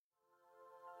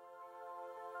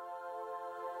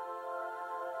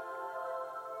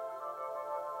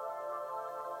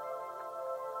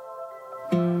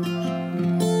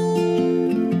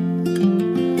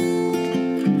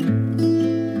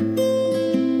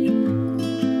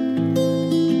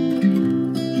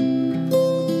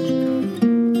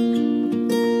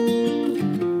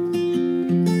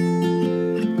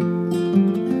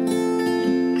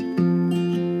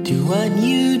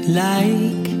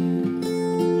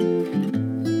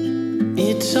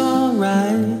It's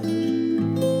alright.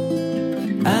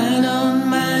 I don't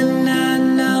mind not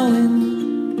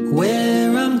knowing where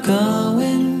I'm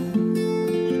going.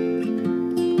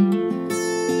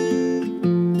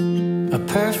 A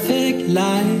perfect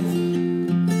life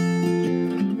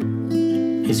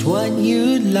is what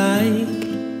you'd like.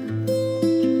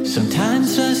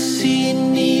 Sometimes a seed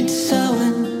needs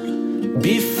sowing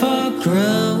before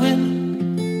growing.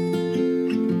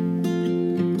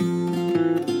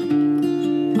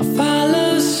 I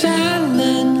follow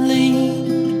silently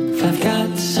if I've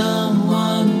got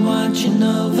someone watching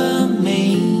over me,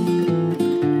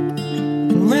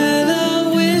 and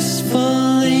rather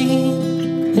wistfully,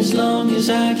 as long as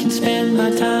I can spend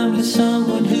my time with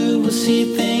someone who will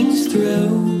see things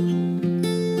through.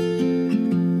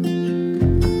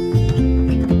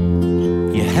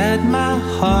 You had my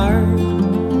heart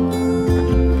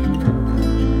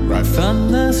right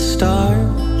from the start,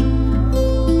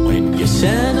 when you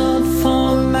settled for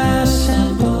my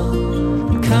simple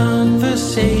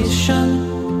conversation.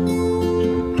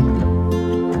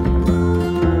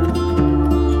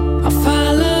 I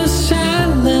follow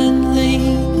silently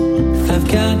if I've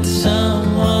got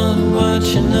someone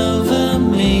watching over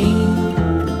me,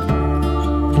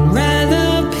 and rather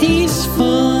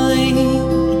peacefully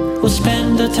we'll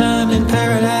spend our time in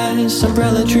paradise.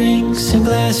 Umbrella drinks and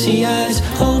glassy eyes,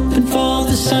 hoping for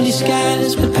the sunny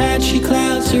skies, but patchy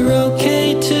clouds are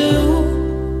okay too.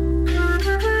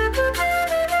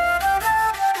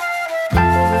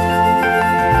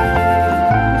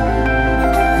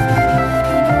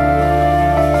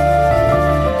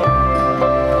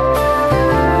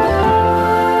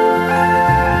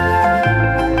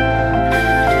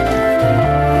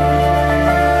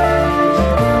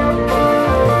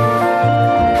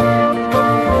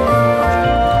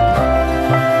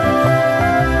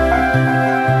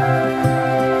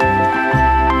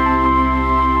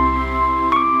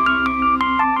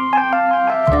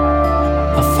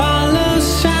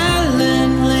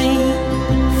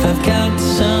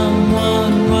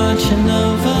 Someone watching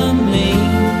over me,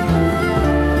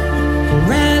 and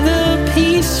rather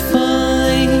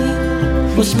peacefully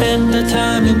we'll spend our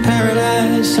time in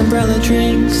paradise. Umbrella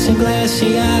drinks and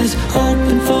glassy eyes,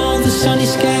 hoping for the sunny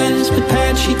skies, but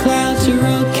patchy clouds are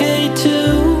okay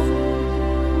too.